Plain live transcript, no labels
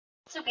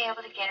So we'll be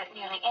able to get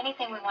nearly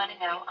anything we want to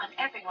know on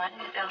everyone in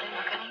the building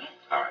we're going to hit.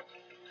 All right.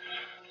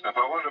 Now, if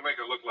I wanted to make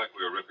it look like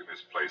we were ripping this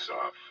place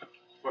off,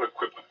 what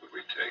equipment would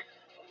we take?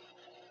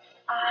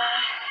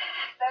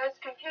 Those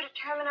computer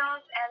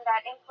terminals and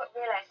that input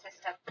relay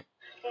system.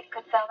 Steve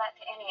could sell that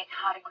to any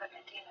hot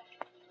equipment dealer.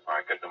 All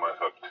right, get them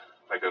unhooked.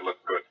 Make it look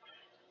good.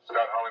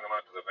 Start hauling them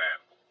out to the van.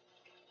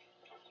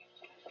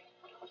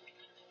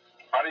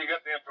 How do you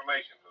get the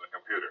information from the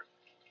computer?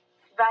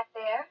 Right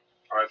there.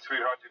 All right,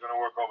 sweetheart, you're going to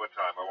work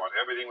overtime. I want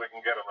everything we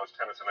can get on those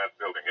tenants in that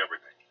building,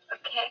 everything.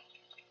 Okay.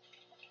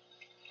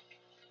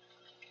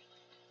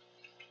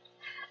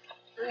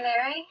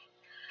 Larry,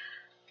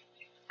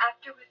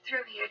 after we're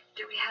through here,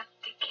 do we have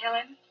to kill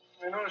him?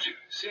 I knows you.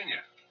 He's seen you.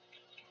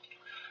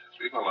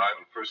 Leave him alive,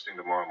 and first thing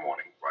tomorrow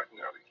morning, bright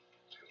and early,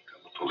 he'll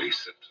tell the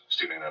police that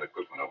stealing that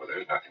equipment over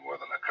there is nothing more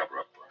than a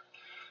cover-up for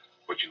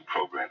what you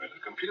programmed into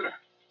the computer.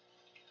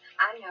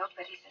 I know,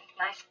 but he's a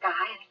nice guy,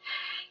 and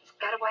he's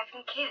got a wife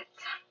and kids.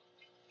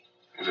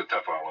 Things are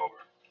tough all over.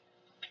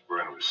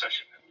 We're in a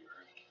recession, have you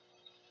heard?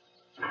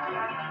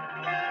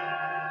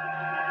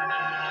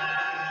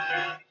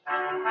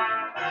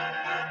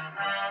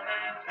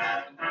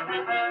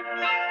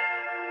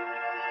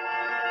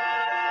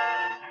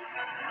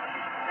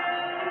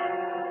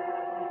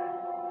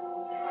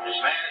 This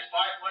man is 5'10",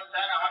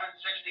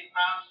 160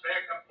 pounds,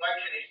 fair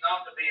complexion. He's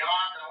known to be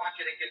armed, and I want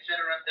you to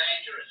consider him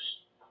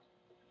dangerous.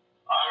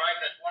 All right,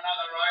 there's one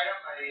other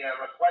item, a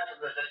request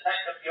from the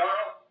Detective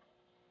Bureau.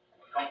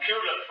 A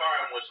computer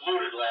firm was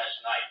looted last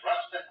night.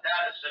 Ruston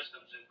Data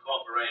Systems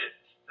Incorporated,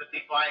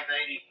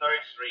 5580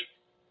 3rd Street.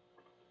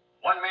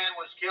 One man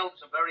was killed,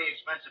 some very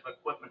expensive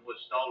equipment was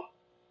stolen.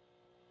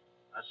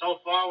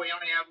 So far, we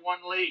only have one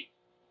lead.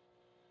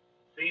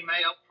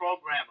 Female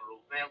programmer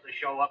who failed to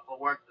show up for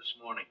work this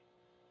morning.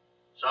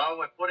 So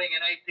we're putting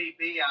an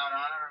APB out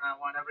on her, and I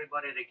want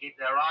everybody to keep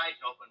their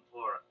eyes open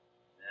for her.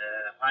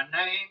 Her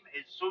name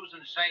is Susan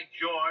St.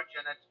 George,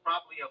 and it's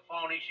probably a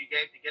phony she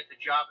gave to get the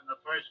job in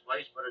the first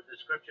place, but her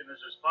description is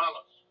as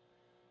follows.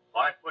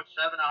 5'7",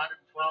 112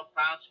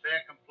 pounds,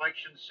 fair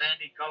complexion,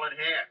 sandy-colored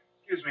hair.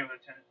 Excuse me,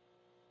 Lieutenant.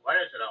 What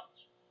is it,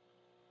 Owens?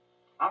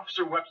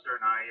 Officer Webster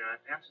and I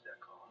answered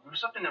that call. There was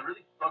something that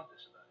really bugged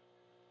us about it.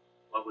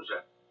 What was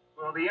that?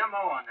 Well, the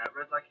M.O. on that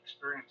read like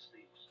experienced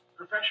thieves.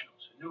 Professionals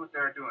who knew what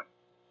they were doing.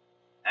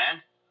 And?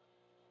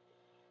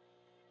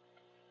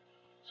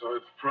 So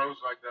if pros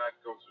like that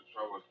go through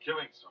trouble with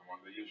killing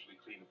someone, they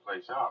usually clean the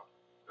place out.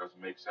 It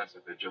doesn't make sense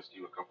that they just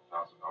steal a couple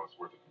 $1,000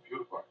 worth of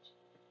computer parts.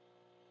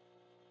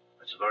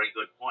 That's a very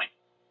good point.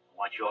 I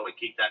want you all to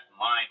keep that in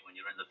mind when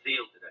you're in the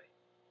field today.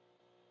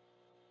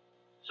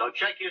 So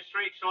check your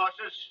street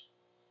sources.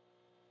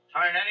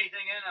 Turn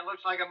anything in that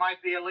looks like it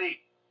might be a lead.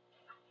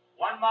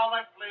 One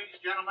moment, please,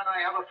 gentlemen.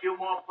 I have a few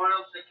more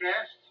pearls to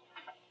cast.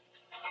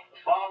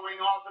 The following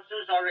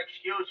officers are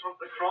excused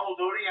from patrol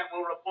duty and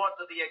will report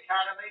to the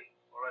academy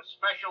for a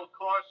special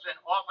course in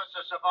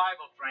officer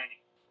survival training.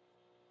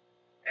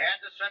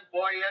 Anderson,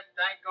 Boyette,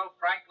 Danko,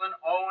 Franklin,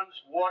 Owens,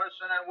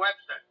 Waterson, and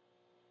Webster.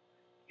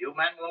 You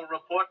men will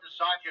report to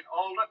Sergeant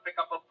Older, pick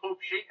up a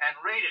poop sheet, and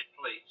read it,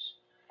 please.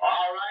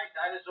 All right,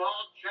 that is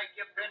all. Check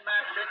your pin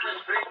maps in the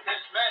street.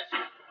 Dismissed.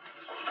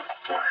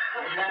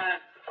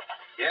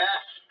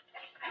 Yes?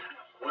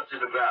 What's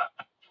it about?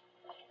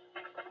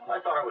 I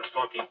thought I was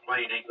talking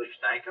plain English,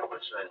 Danko.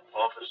 It's an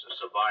officer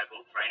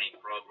survival training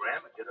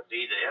program. It's going to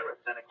be there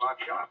at 10 o'clock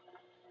sharp.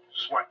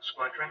 SWAT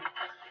training?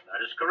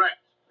 That is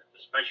correct. At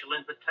the special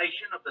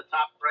invitation of the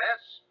top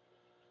brass,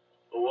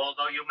 who,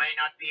 although you may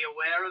not be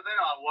aware of it,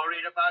 are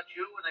worried about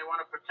you and they want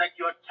to protect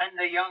your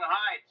tender young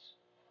hides.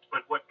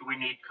 But what do we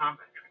need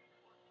combat training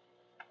for?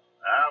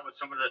 With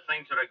some of the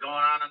things that are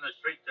going on the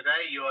street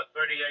today, your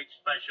 38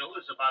 Special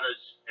is about as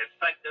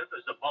effective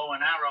as the bow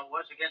and arrow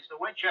was against the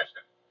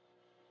Winchester.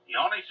 The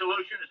only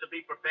solution is to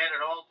be prepared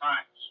at all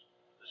times.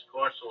 This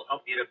course will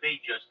help you to be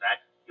just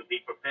that. You'll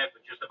be prepared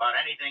for just about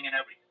anything and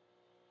everything.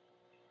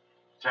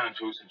 Lieutenant,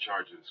 who's in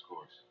charge of this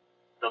course?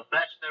 The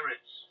best there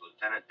is,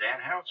 Lieutenant Dan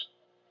Harrelson.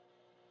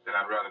 Then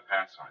I'd rather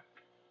pass on it.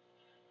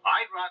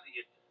 I'd rather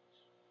you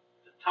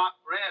didn't. The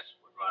top brass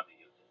would rather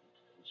you didn't.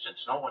 And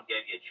since no one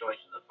gave you a choice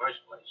in the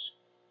first place,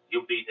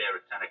 you'll be there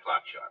at 10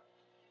 o'clock sharp.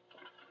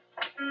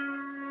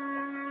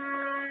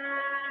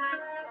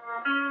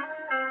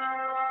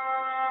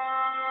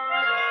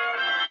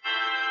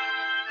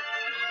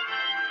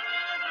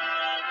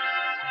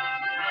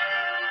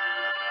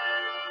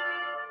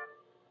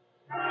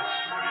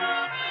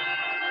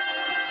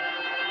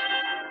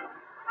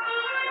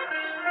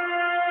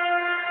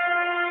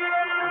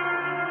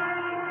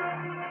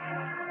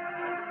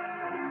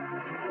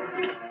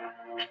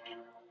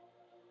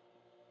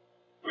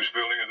 Whose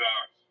building is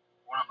ours?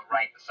 One on the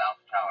right, the South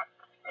Tower.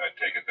 I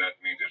take it that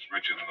means it's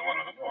richer than the one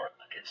on the north.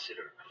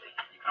 Considerably.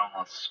 You can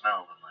almost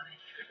smell the money.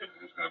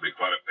 It's going to be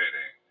quite a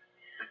payday.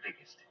 The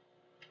biggest.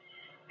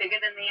 Bigger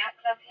than the yacht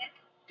club hit?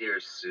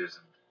 Dear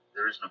Susan,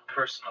 there isn't a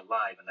person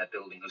alive in that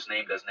building whose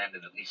name doesn't end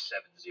in at least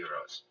 7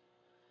 zeros.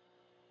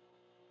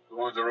 Who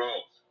owns the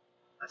rolls?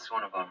 That's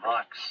one of our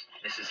marks,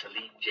 Mrs.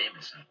 Helene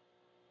Jameson.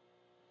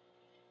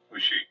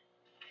 Who's she?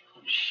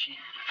 she,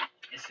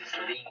 Mrs.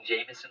 Lean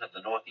Jameson of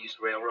the Northeast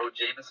Railroad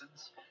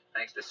Jamesons.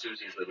 Thanks to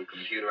Susie's little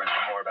computer, I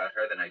know more about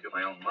her than I do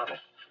my own mother.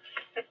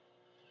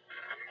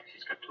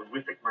 She's got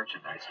terrific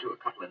merchandise, too. A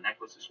couple of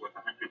necklaces worth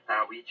 $100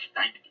 each,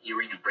 diamond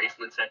earring and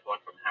bracelet set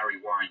bought from Harry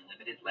Warren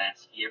Limited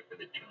last year for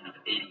the tune of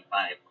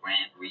 $85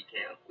 grand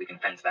retail. We can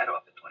fence that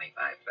off at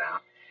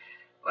 $25,000.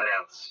 What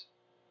else?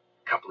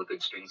 A couple of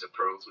good strings of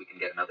pearls we can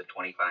get another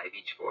 $25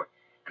 each for,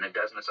 and a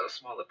dozen or so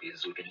smaller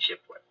pieces we can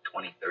ship, what,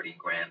 20, 30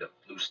 grand of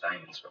loose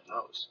diamonds from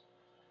those.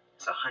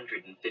 It's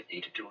 150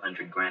 to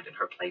 200 grand in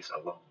her place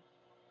alone.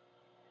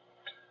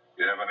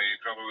 You have any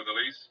trouble with the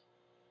lease?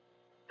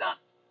 Done.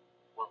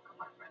 Welcome,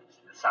 my friends,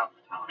 to the South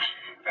Town.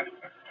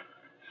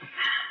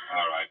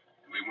 All right.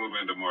 We move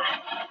in tomorrow.